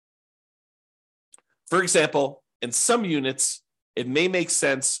 For example, in some units, it may make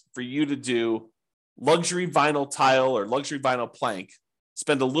sense for you to do luxury vinyl tile or luxury vinyl plank,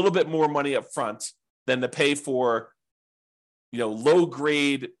 spend a little bit more money up front than to pay for low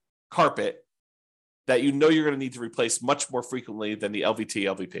grade carpet that you know you're going to need to replace much more frequently than the LVT,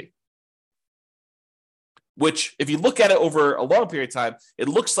 LVP. Which, if you look at it over a long period of time, it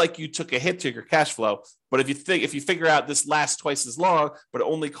looks like you took a hit to your cash flow. But if you figure out this lasts twice as long, but it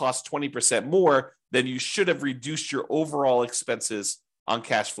only costs 20% more, then you should have reduced your overall expenses on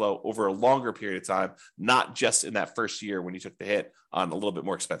cash flow over a longer period of time, not just in that first year when you took the hit on a little bit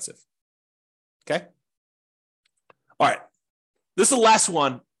more expensive. Okay? All right. This is the last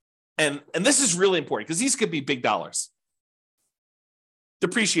one. And this is really important because these could be big dollars.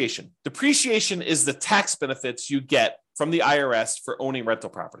 Depreciation. Depreciation is the tax benefits you get from the IRS for owning rental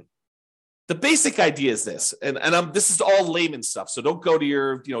property. The basic idea is this, and this is all layman stuff. So don't go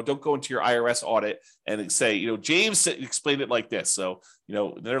to don't go into your IRS audit and say, James explained it like this. So,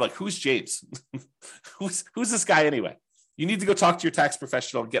 they're like, who's James? who's this guy anyway? You need to go talk to your tax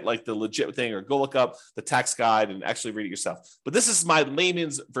professional and get like the legit thing, or go look up the tax guide and actually read it yourself. But this is my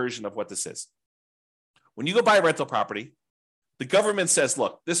layman's version of what this is. When you go buy a rental property, the government says,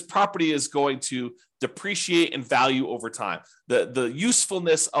 look, this property is going to depreciate in value over time. The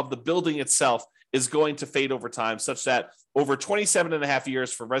usefulness of the building itself is going to fade over time, such that over 27 and a half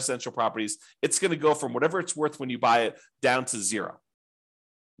years for residential properties, it's going to go from whatever it's worth when you buy it down to zero.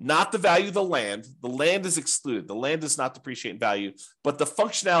 Not the value of the land. The land is excluded. The land does not depreciate in value, but the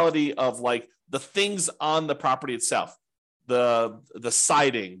functionality of like the things on the property itself, the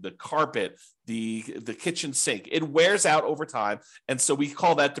siding, the carpet, the kitchen sink, it wears out over time. And so we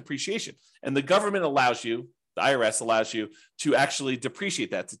call that depreciation. And the government allows you, the IRS allows you to actually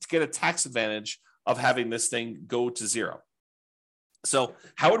depreciate that, to get a tax advantage of having this thing go to zero. So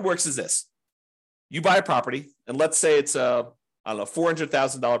how it works is this. You buy a property, and let's say it's a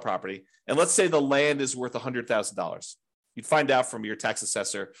 $400,000 property. And let's say the land is worth $100,000. You'd find out from your tax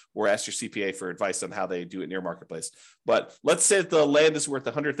assessor or ask your CPA for advice on how they do it in your marketplace. But let's say that the land is worth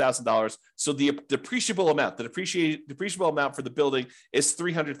 $100,000. So the depreciable amount for the building is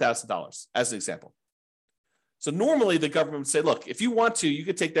 $300,000 as an example. So normally the government would say, look, if you want to, you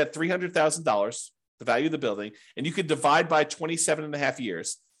could take that $300,000, the value of the building, and you could divide by 27 and a half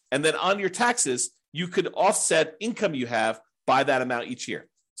years. And then on your taxes, you could offset income you have by that amount each year.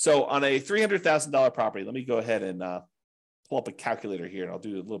 So on a $300,000 property, let me go ahead and pull up a calculator here, and I'll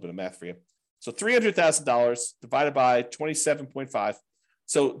do a little bit of math for you. So $300,000 divided by 27.5.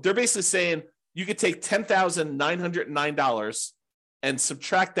 So they're basically saying you could take $10,909 and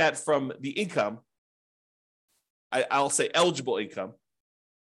subtract that from the income. I'll say eligible income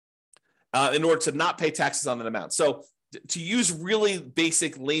in order to not pay taxes on that amount. So to use really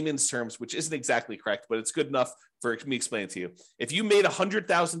basic layman's terms, which isn't exactly correct, but it's good enough for me to explain it to you. If you made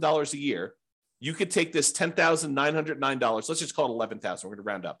 $100,000 a year, you could take this $10,909. Let's just call it $11,000. We're going to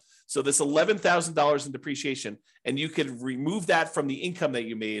round up. So this $11,000 in depreciation, and you could remove that from the income that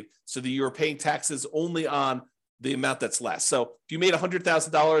you made so that you're paying taxes only on the amount that's less. So if you made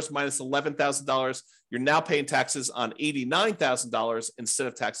 $100,000 minus $11,000, you're now paying taxes on $89,000 instead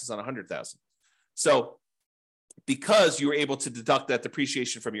of taxes on $100,000. So because you were able to deduct that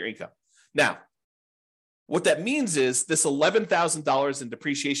depreciation from your income. Now, what that means is this $11,000 in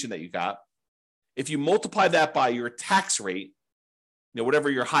depreciation that you got, if you multiply that by your tax rate, whatever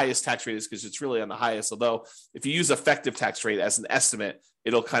your highest tax rate is, because it's really on the highest, although if you use effective tax rate as an estimate,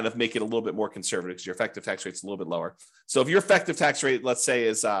 it'll kind of make it a little bit more conservative because your effective tax rate is a little bit lower. So if your effective tax rate, let's say,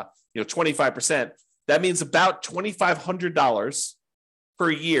 is 25%, that means about $2,500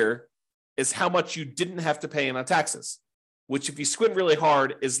 per year is how much you didn't have to pay in on taxes, which if you squint really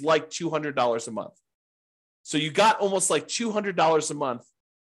hard is like $200 a month. So you got almost like $200 a month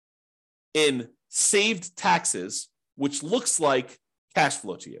in saved taxes, which looks like cash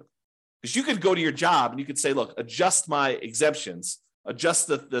flow to you. Because you could go to your job and you could say, look, adjust my exemptions, adjust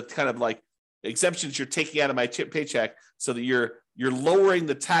the kind of like exemptions you're taking out of my paycheck so that you're lowering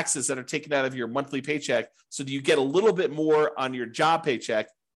the taxes that are taken out of your monthly paycheck so that you get a little bit more on your job paycheck,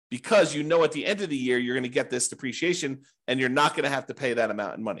 because at the end of the year, you're going to get this depreciation and you're not going to have to pay that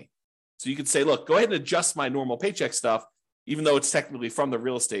amount in money. So you could say, look, go ahead and adjust my normal paycheck stuff, even though it's technically from the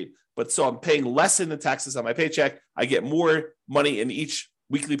real estate. But so I'm paying less in the taxes on my paycheck. I get more money in each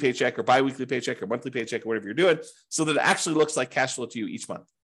weekly paycheck or biweekly paycheck or monthly paycheck or whatever you're doing, so that it actually looks like cash flow to you each month.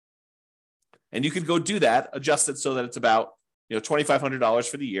 And you could go do that, adjust it so that it's about $2,500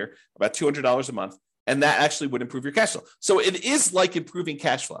 for the year, about $200 a month. And that actually would improve your cash flow. So it is like improving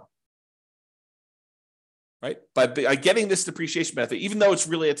cash flow, right? By getting this depreciation benefit, even though it's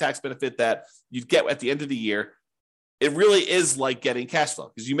really a tax benefit that you get at the end of the year, it really is like getting cash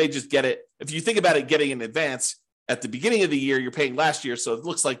flow, because you may just get it. If you think about it, getting in advance at the beginning of the year, you're paying last year. So it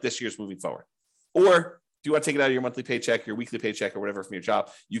looks like this year's moving forward. Or if you want to take it out of your monthly paycheck, your weekly paycheck, or whatever from your job,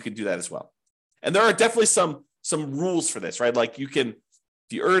 you can do that as well. And there are definitely some rules for this, right? Like if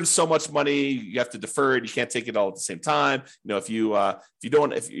you earn so much money, you have to defer it. You can't take it all at the same time. If you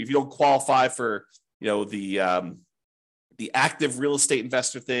don't qualify for, the active real estate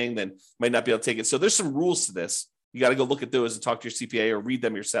investor thing, then you might not be able to take it. So there's some rules to this. You got to go look at those and talk to your CPA or read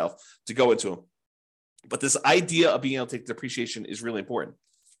them yourself to go into them. But this idea of being able to take depreciation is really important.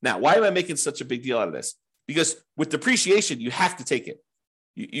 Now, why am I making such a big deal out of this? Because with depreciation, you have to take it.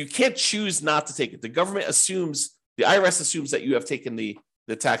 You can't choose not to take it. The IRS assumes that you have taken the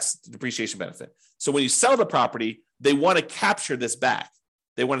tax depreciation benefit. So when you sell the property, they want to capture this back.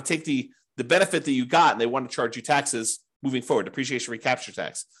 They want to take the benefit that you got and they want to charge you taxes moving forward, depreciation recapture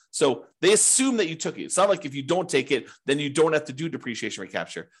tax. So they assume that you took it. It's not like if you don't take it, then you don't have to do depreciation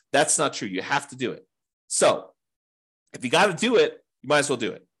recapture. That's not true. You have to do it. So if you got to do it, you might as well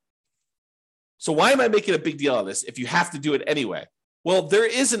do it. So why am I making a big deal on this if you have to do it anyway? Well, there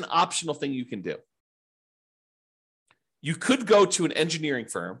is an optional thing you can do. You could go to an engineering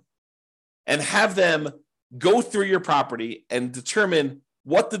firm and have them go through your property and determine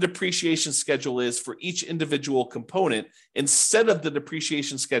what the depreciation schedule is for each individual component instead of the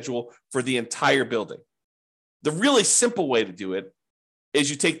depreciation schedule for the entire building. The really simple way to do it is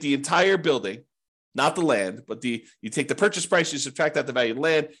you take the entire building, not the land, but you take the purchase price, you subtract out the value of the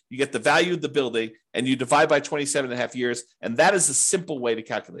land, you get the value of the building, and you divide by 27 and a half years, and that is a simple way to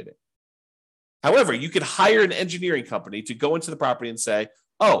calculate it. However, you could hire an engineering company to go into the property and say,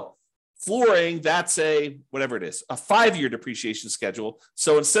 oh, flooring, that's a 5-year depreciation schedule.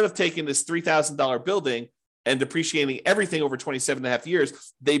 So instead of taking this $3,000 building and depreciating everything over 27 and a half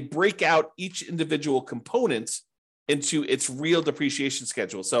years, they break out each individual component into its real depreciation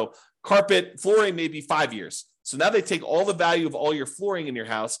schedule. So flooring may be 5 years. So now they take all the value of all your flooring in your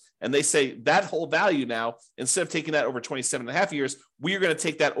house and they say that whole value now, instead of taking that over 27 and a half years, we are going to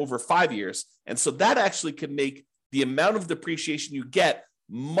take that over 5 years. And so that actually can make the amount of depreciation you get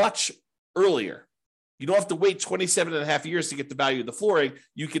much earlier. You don't have to wait 27 and a half years to get the value of the flooring.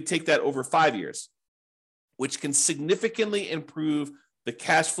 You can take that over 5 years, which can significantly improve the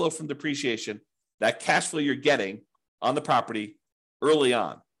cash flow from depreciation, that cash flow you're getting on the property early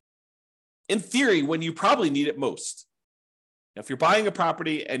on. In theory, when you probably need it most. Now, if you're buying a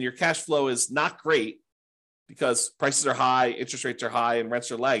property and your cash flow is not great because prices are high, interest rates are high, and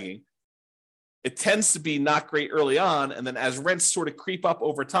rents are lagging, it tends to be not great early on. And then as rents sort of creep up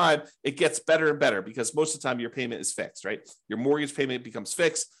over time, it gets better and better because most of the time your payment is fixed, right? Your mortgage payment becomes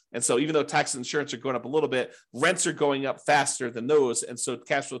fixed. And so even though tax and insurance are going up a little bit, rents are going up faster than those. And so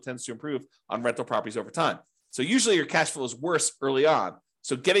cash flow tends to improve on rental properties over time. So usually your cash flow is worse early on.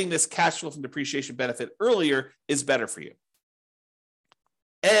 So getting this cash flow from depreciation benefit earlier is better for you.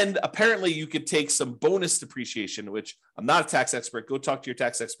 And apparently you could take some bonus depreciation, which I'm not a tax expert. Go talk to your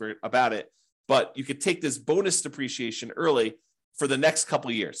tax expert about it. But you could take this bonus depreciation early for the next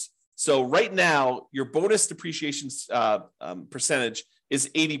couple of years. So right now, your bonus depreciation percentage is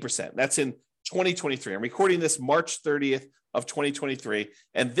 80%. That's in 2023. I'm recording this March 30th of 2023.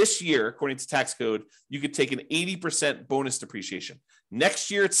 And this year, according to tax code, you could take an 80% bonus depreciation. Next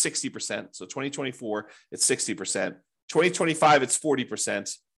year, it's 60%. So 2024, it's 60%. 2025, it's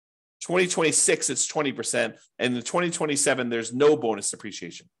 40%. 2026, it's 20%. And in 2027, there's no bonus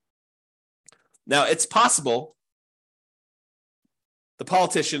depreciation. Now, it's possible the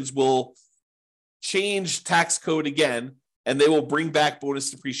politicians will change tax code again, and they will bring back bonus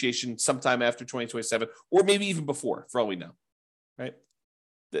depreciation sometime after 2027, or maybe even before, for all we know, right?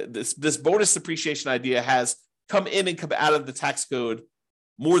 This bonus depreciation idea has come in and come out of the tax code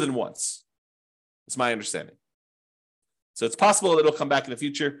more than once. It's my understanding. So it's possible that it'll come back in the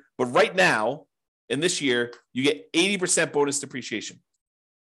future, but right now, in this year, you get 80% bonus depreciation.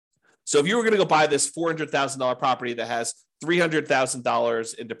 So if you were going to go buy this $400,000 property that has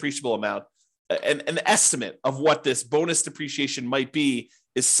 $300,000 in depreciable amount, an estimate of what this bonus depreciation might be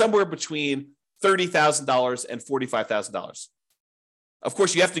is somewhere between $30,000 and $45,000. Of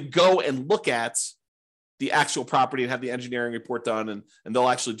course, you have to go and look at the actual property and have the engineering report done, and they'll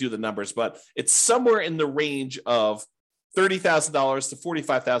actually do the numbers. But it's somewhere in the range of $30,000 to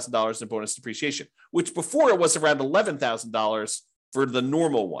 $45,000 in bonus depreciation, which before it was around $11,000 for the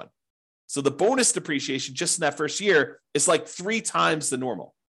normal one. So the bonus depreciation just in that first year is like 3 times the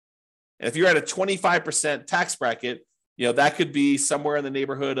normal. And if you're at a 25% tax bracket, that could be somewhere in the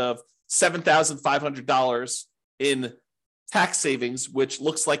neighborhood of $7,500 in tax savings, which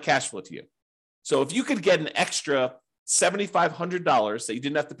looks like cash flow to you. So if you could get an extra $7,500 that you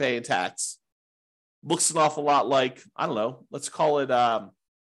didn't have to pay in tax, looks an awful lot like, I don't know, let's call it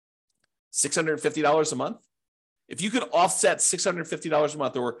 $650 a month. If you could offset $650 a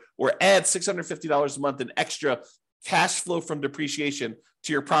month or add $650 a month in extra cash flow from depreciation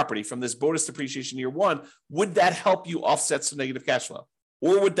to your property from this bonus depreciation year one, would that help you offset some negative cash flow?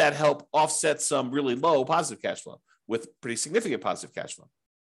 Or would that help offset some really low positive cash flow with pretty significant positive cash flow?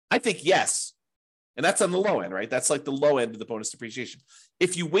 I think yes. And that's on the low end, right? That's like the low end of the bonus depreciation.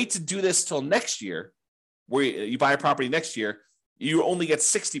 If you wait to do this till next year, where you buy a property next year, you only get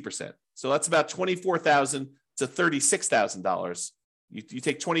 60%. So that's about $24,000 to $36,000. You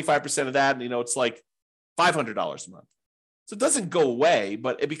take 25% of that, and it's like $500 a month. So it doesn't go away,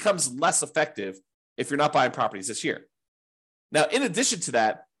 but it becomes less effective if you're not buying properties this year. Now, in addition to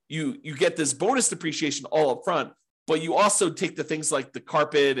that, you get this bonus depreciation all up front, but you also take the things like the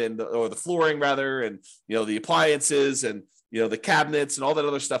carpet or the flooring rather, and the appliances and the cabinets and all that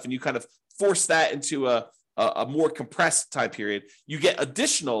other stuff, and you kind of force that into a more compressed time period. You get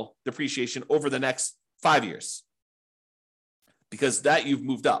additional depreciation over the next 5 years because that you've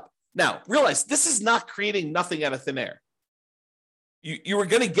moved up. Now, realize this is not creating nothing out of thin air. You are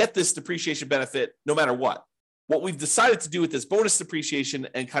going to get this depreciation benefit no matter what. What we've decided to do with this bonus depreciation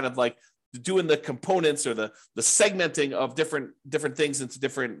and kind of like doing the components or the segmenting of different things into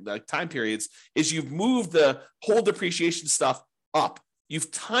different time periods is you've moved the whole depreciation stuff up. You've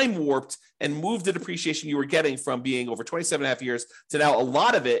time warped and moved the depreciation you were getting from being over 27 and a half years to now a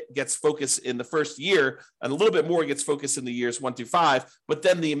lot of it gets focused in the first year and a little bit more gets focused in the years 1 through 5. But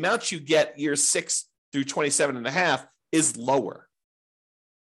then the amount you get years 6 through 27 and a half is lower.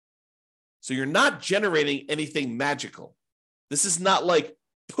 So you're not generating anything magical. This is not like,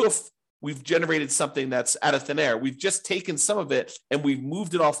 poof, we've generated something that's out of thin air. We've just taken some of it and we've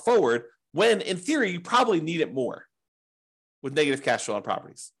moved it all forward when, in theory, you probably need it more with negative cash flow on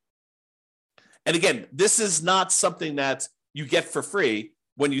properties. And again, this is not something that you get for free.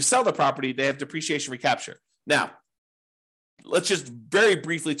 When you sell the property, they have depreciation recapture. Now, let's just very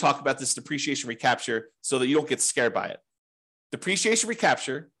briefly talk about this depreciation recapture so that you don't get scared by it. Depreciation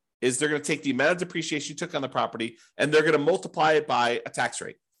recapture is they're going to take the amount of depreciation you took on the property and they're going to multiply it by a tax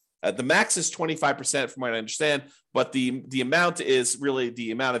rate. The max is 25% from what I understand, but the amount is really the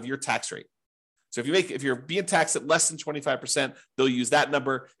amount of your tax rate. So if you're being taxed at less than 25%, they'll use that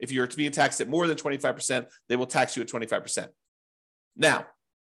number. If you're being taxed at more than 25%, they will tax you at 25%. Now,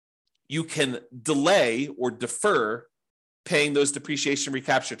 you can delay or defer paying those depreciation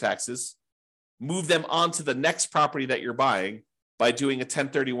recapture taxes, move them onto the next property that you're buying by doing a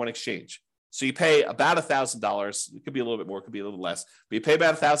 1031 exchange. So you pay about $1,000. It could be a little bit more, it could be a little less, but you pay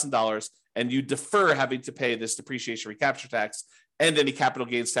about $1,000 and you defer having to pay this depreciation recapture tax and any capital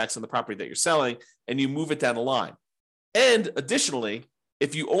gains tax on the property that you're selling, and you move it down the line. And additionally,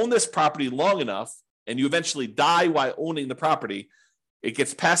 if you own this property long enough and you eventually die while owning the property, it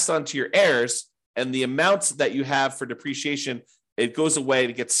gets passed on to your heirs, and the amounts that you have for depreciation, it goes away and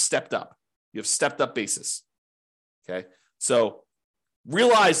it gets stepped up. You have stepped up basis. Okay. So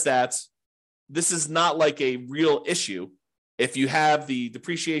realize that this is not like a real issue. If you have the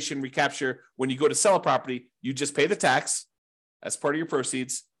depreciation recapture, when you go to sell a property, you just pay the tax as part of your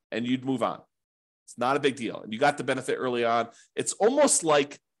proceeds and you'd move on. It's not a big deal. And you got the benefit early on. It's almost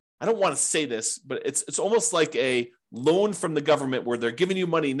like, I don't want to say this, but it's almost like a loan from the government where they're giving you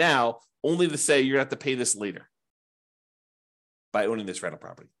money now only to say you're going to have to pay this later by owning this rental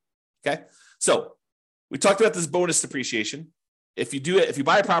property. Okay. So we talked about this bonus depreciation. If you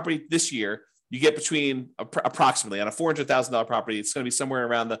buy a property this year, you get between approximately on a $400,000 property, it's going to be somewhere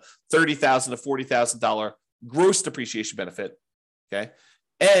around the $30,000 to $40,000 gross depreciation benefit. Okay.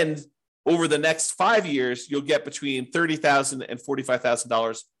 And over the next 5 years, you'll get between $30,000 and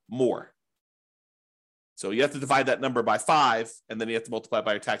 $45,000 more. So you have to divide that number by 5, and then you have to multiply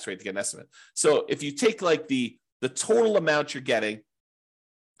by your tax rate to get an estimate. So if you take like the total amount you're getting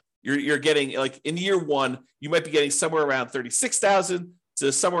like in year one, you might be getting somewhere around $36,000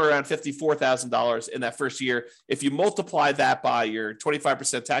 to somewhere around $54,000 in that first year. If you multiply that by your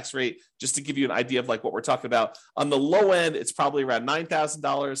 25% tax rate, just to give you an idea of like what we're talking about, on the low end, it's probably around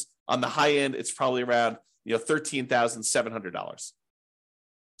 $9,000. On the high end, it's probably around $13,700.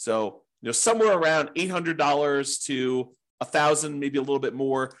 So somewhere around $800 to $1,000, maybe a little bit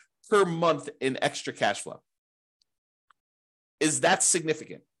more per month in extra cash flow. Is that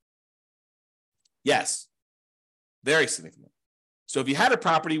significant? Yes, very significant. So if you had a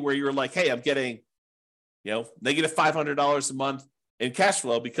property where you were like, hey, I'm getting, negative $500 a month in cash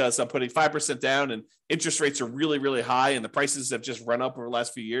flow because I'm putting 5% down and interest rates are really, really high and the prices have just run up over the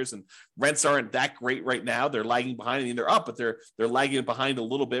last few years and rents aren't that great right now. They're lagging behind. I mean, they're up, but they're lagging behind a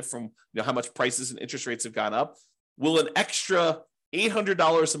little bit from how much prices and interest rates have gone up. Will an extra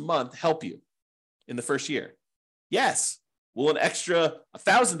 $800 a month help you in the first year? Yes. Will an extra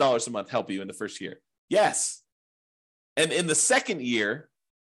 $1,000 a month help you in the first year? Yes. And in the second year,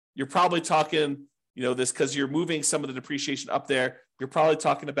 you're probably talking, this because you're moving some of the depreciation up there. You're probably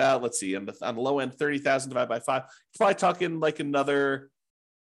talking about, let's see, on the low end, 30,000 divided by 5. You're probably talking like another,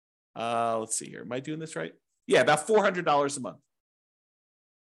 let's see here. Am I doing this right? Yeah, about $400 a month.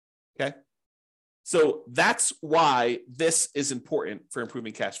 Okay. So that's why this is important for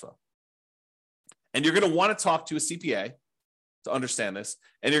improving cash flow. And you're going to want to talk to a CPA to understand this.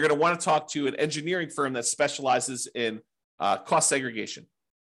 And you're going to want to talk to an engineering firm that specializes in cost segregation.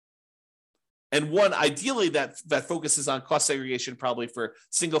 And one ideally that focuses on cost segregation probably for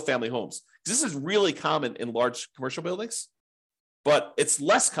single family homes. This is really common in large commercial buildings, but it's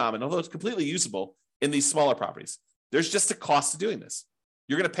less common, although it's completely usable, in these smaller properties. There's just a cost to doing this.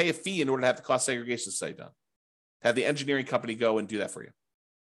 You're going to pay a fee in order to have the cost segregation study done. Have the engineering company go and do that for you.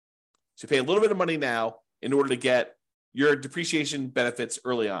 So you pay a little bit of money now in order to get your depreciation benefits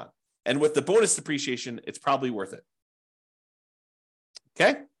early on. And with the bonus depreciation, it's probably worth it.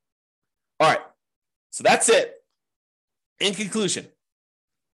 Okay? All right. So that's it. In conclusion,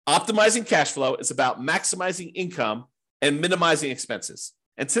 optimizing cash flow is about maximizing income and minimizing expenses.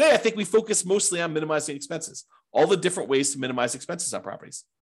 And today, I think we focus mostly on minimizing expenses, all the different ways to minimize expenses on properties.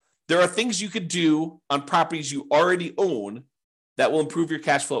 There are things you could do on properties you already own that will improve your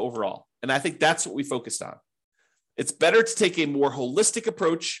cash flow overall. And I think that's what we focused on. It's better to take a more holistic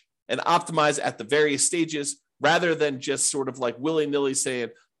approach and optimize at the various stages rather than just sort of like willy-nilly saying,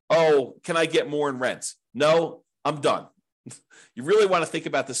 oh, can I get more in rent? No, I'm done. You really want to think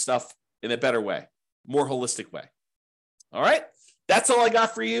about this stuff in a better way, more holistic way. All right. That's all I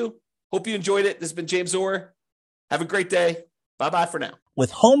got for you. Hope you enjoyed it. This has been James Orr. Have a great day. Bye-bye for now.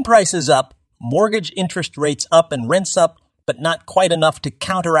 With home prices up, mortgage interest rates up, and rents up, but not quite enough to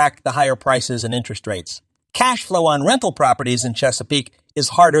counteract the higher prices and interest rates, cash flow on rental properties in Chesapeake is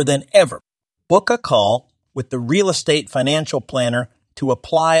harder than ever. Book a call with the Real Estate Financial Planner to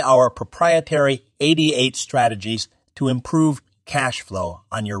apply our proprietary 88 strategies to improve cash flow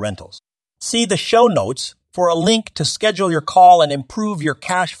on your rentals. See the show notes for a link to schedule your call and improve your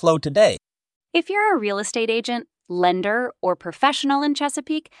cash flow today. If you're a real estate agent, lender, or professional in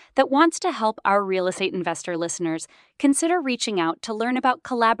Chesapeake that wants to help our real estate investor listeners, consider reaching out to learn about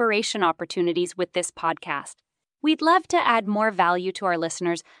collaboration opportunities with this podcast. We'd love to add more value to our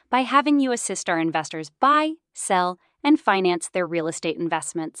listeners by having you assist our investors buy, sell, and finance their real estate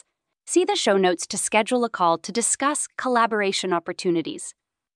investments. See the show notes to schedule a call to discuss collaboration opportunities.